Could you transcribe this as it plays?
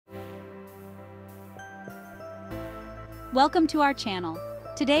Welcome to our channel.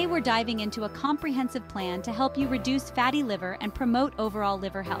 Today we're diving into a comprehensive plan to help you reduce fatty liver and promote overall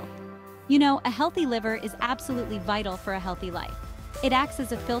liver health. You know, a healthy liver is absolutely vital for a healthy life. It acts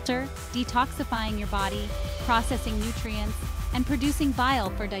as a filter, detoxifying your body, processing nutrients, and producing bile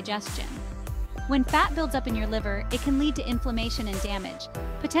for digestion. When fat builds up in your liver, it can lead to inflammation and damage,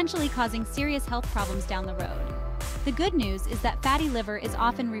 potentially causing serious health problems down the road. The good news is that fatty liver is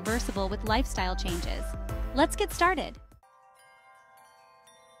often reversible with lifestyle changes. Let's get started.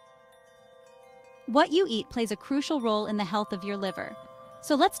 What you eat plays a crucial role in the health of your liver.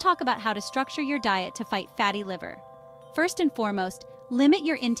 So let's talk about how to structure your diet to fight fatty liver. First and foremost, limit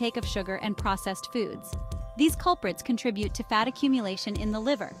your intake of sugar and processed foods. These culprits contribute to fat accumulation in the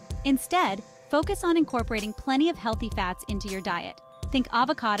liver. Instead, focus on incorporating plenty of healthy fats into your diet. Think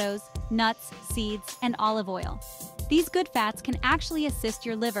avocados, nuts, seeds, and olive oil. These good fats can actually assist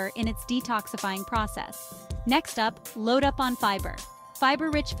your liver in its detoxifying process. Next up, load up on fiber.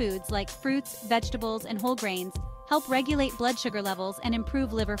 Fiber-rich foods like fruits, vegetables, and whole grains help regulate blood sugar levels and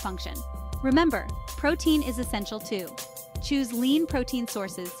improve liver function. Remember, protein is essential too. Choose lean protein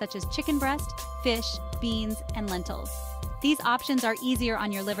sources such as chicken breast, fish, beans, and lentils. These options are easier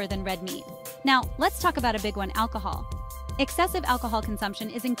on your liver than red meat. Now, let's talk about a big one: alcohol. Excessive alcohol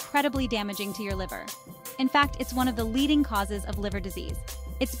consumption is incredibly damaging to your liver. In fact, it's one of the leading causes of liver disease.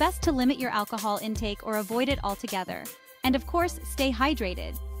 It's best to limit your alcohol intake or avoid it altogether. And of course, stay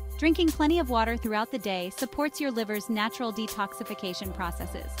hydrated. Drinking plenty of water throughout the day supports your liver's natural detoxification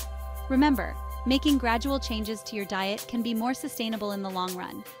processes. Remember, making gradual changes to your diet can be more sustainable in the long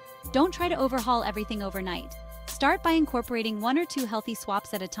run. Don't try to overhaul everything overnight. Start by incorporating 1 or 2 healthy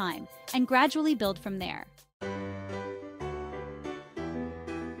swaps at a time, and gradually build from there.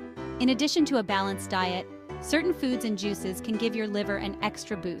 In addition to a balanced diet, certain foods and juices can give your liver an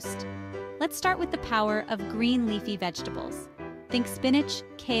extra boost. Let's start with the power of green leafy vegetables. Think spinach,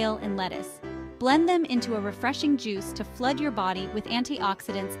 kale, and lettuce. Blend them into a refreshing juice to flood your body with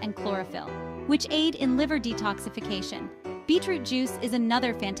antioxidants and chlorophyll, which aid in liver detoxification. Beetroot juice is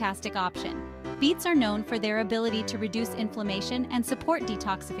another fantastic option. Beets are known for their ability to reduce inflammation and support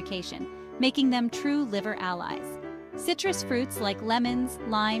detoxification, making them true liver allies. Citrus fruits like lemons,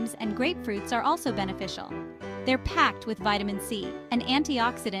 limes, and grapefruits are also beneficial. They're packed with vitamin C, an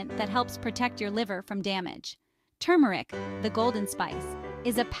antioxidant that helps protect your liver from damage. Turmeric, the golden spice,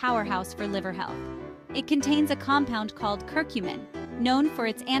 is a powerhouse for liver health. It contains a compound called curcumin, known for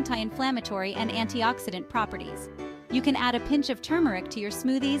its anti-inflammatory and antioxidant properties. You can add a pinch of turmeric to your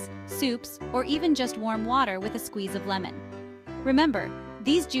smoothies, soups, or even just warm water with a squeeze of lemon. Remember,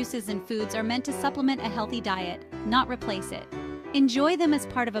 these juices and foods are meant to supplement a healthy diet, not replace it. Enjoy them as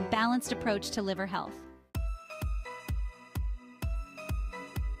part of a balanced approach to liver health.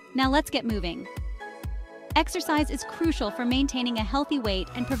 Now let's get moving. Exercise is crucial for maintaining a healthy weight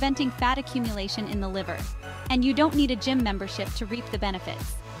and preventing fat accumulation in the liver. And you don't need a gym membership to reap the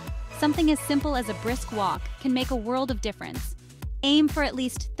benefits. Something as simple as a brisk walk can make a world of difference. Aim for at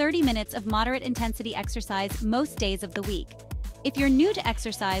least 30 minutes of moderate intensity exercise most days of the week. If you're new to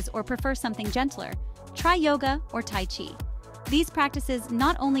exercise or prefer something gentler, try yoga or Tai Chi. These practices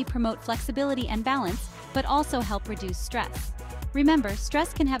not only promote flexibility and balance, but also help reduce stress. Remember,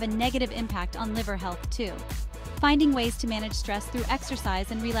 stress can have a negative impact on liver health too. Finding ways to manage stress through exercise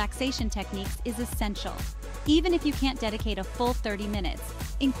and relaxation techniques is essential. Even if you can't dedicate a full 30 minutes,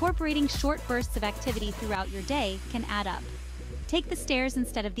 incorporating short bursts of activity throughout your day can add up. Take the stairs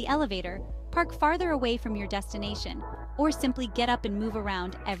instead of the elevator, park farther away from your destination, or simply get up and move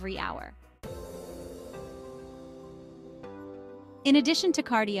around every hour. In addition to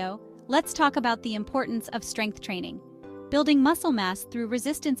cardio, let's talk about the importance of strength training. Building muscle mass through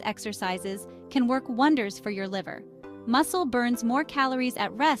resistance exercises can work wonders for your liver. Muscle burns more calories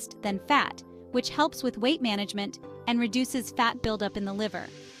at rest than fat, which helps with weight management and reduces fat buildup in the liver.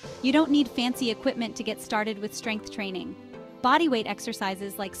 You don't need fancy equipment to get started with strength training. Bodyweight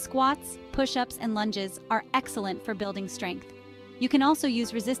exercises like squats, push-ups, and lunges are excellent for building strength. You can also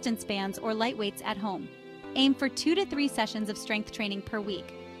use resistance bands or light weights at home. Aim for 2 to 3 sessions of strength training per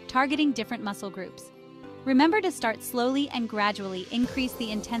week, targeting different muscle groups. Remember to start slowly and gradually increase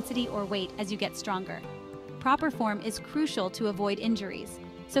the intensity or weight as you get stronger. Proper form is crucial to avoid injuries,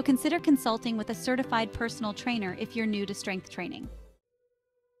 so consider consulting with a certified personal trainer if you're new to strength training.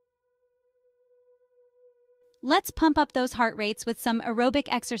 Let's pump up those heart rates with some aerobic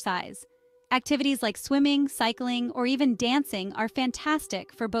exercise. Activities like swimming, cycling, or even dancing are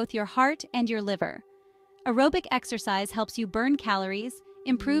fantastic for both your heart and your liver. Aerobic exercise helps you burn calories,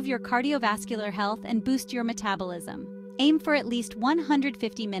 improve your cardiovascular health, and boost your metabolism. Aim for at least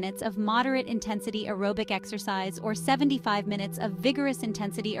 150 minutes of moderate intensity aerobic exercise or 75 minutes of vigorous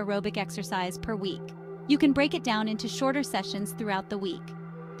intensity aerobic exercise per week. You can break it down into shorter sessions throughout the week.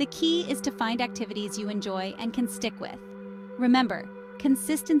 The key is to find activities you enjoy and can stick with. Remember,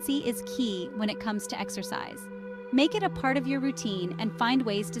 consistency is key when it comes to exercise. Make it a part of your routine and find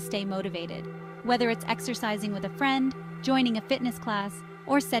ways to stay motivated, whether it's exercising with a friend, joining a fitness class,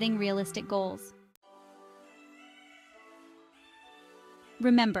 or setting realistic goals.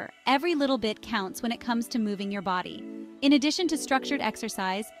 Remember, every little bit counts when it comes to moving your body. In addition to structured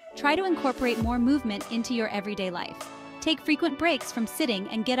exercise, try to incorporate more movement into your everyday life. Take frequent breaks from sitting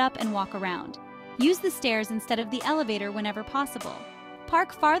and get up and walk around. Use the stairs instead of the elevator whenever possible.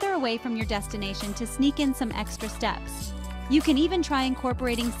 Park farther away from your destination to sneak in some extra steps. You can even try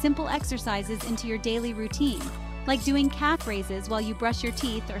incorporating simple exercises into your daily routine, like doing calf raises while you brush your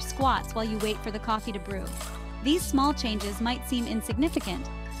teeth or squats while you wait for the coffee to brew. These small changes might seem insignificant,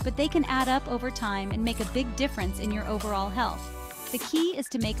 but they can add up over time and make a big difference in your overall health. The key is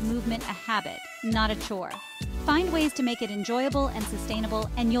to make movement a habit, not a chore. Find ways to make it enjoyable and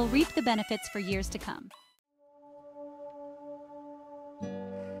sustainable, and you'll reap the benefits for years to come.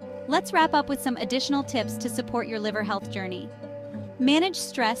 Let's wrap up with some additional tips to support your liver health journey. Manage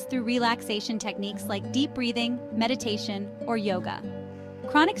stress through relaxation techniques like deep breathing, meditation, or yoga.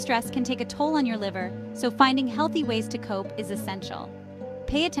 Chronic stress can take a toll on your liver, so finding healthy ways to cope is essential.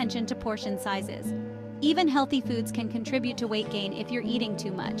 Pay attention to portion sizes. Even healthy foods can contribute to weight gain if you're eating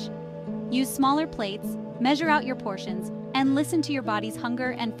too much. Use smaller plates, measure out your portions, and listen to your body's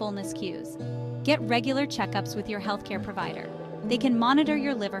hunger and fullness cues. Get regular checkups with your healthcare provider. They can monitor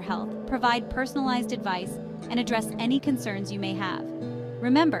your liver health, provide personalized advice, and address any concerns you may have.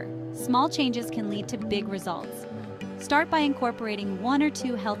 Remember, small changes can lead to big results. Start by incorporating 1 or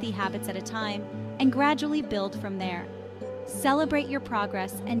 2 healthy habits at a time and gradually build from there. Celebrate your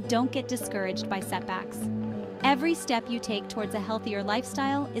progress and don't get discouraged by setbacks. Every step you take towards a healthier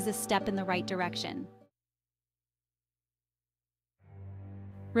lifestyle is a step in the right direction.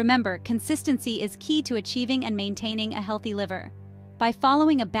 Remember, consistency is key to achieving and maintaining a healthy liver. By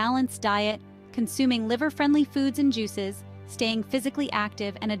following a balanced diet, consuming liver-friendly foods and juices, staying physically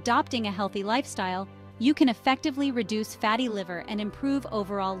active, and adopting a healthy lifestyle, you can effectively reduce fatty liver and improve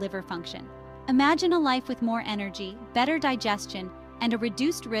overall liver function. Imagine a life with more energy, better digestion, and a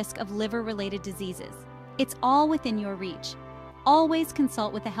reduced risk of liver-related diseases. It's all within your reach. Always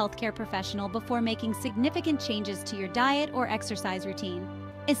consult with a healthcare professional before making significant changes to your diet or exercise routine,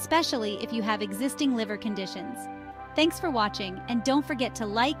 especially if you have existing liver conditions. Thanks for watching, and don't forget to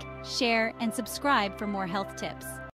like, share, and subscribe for more health tips.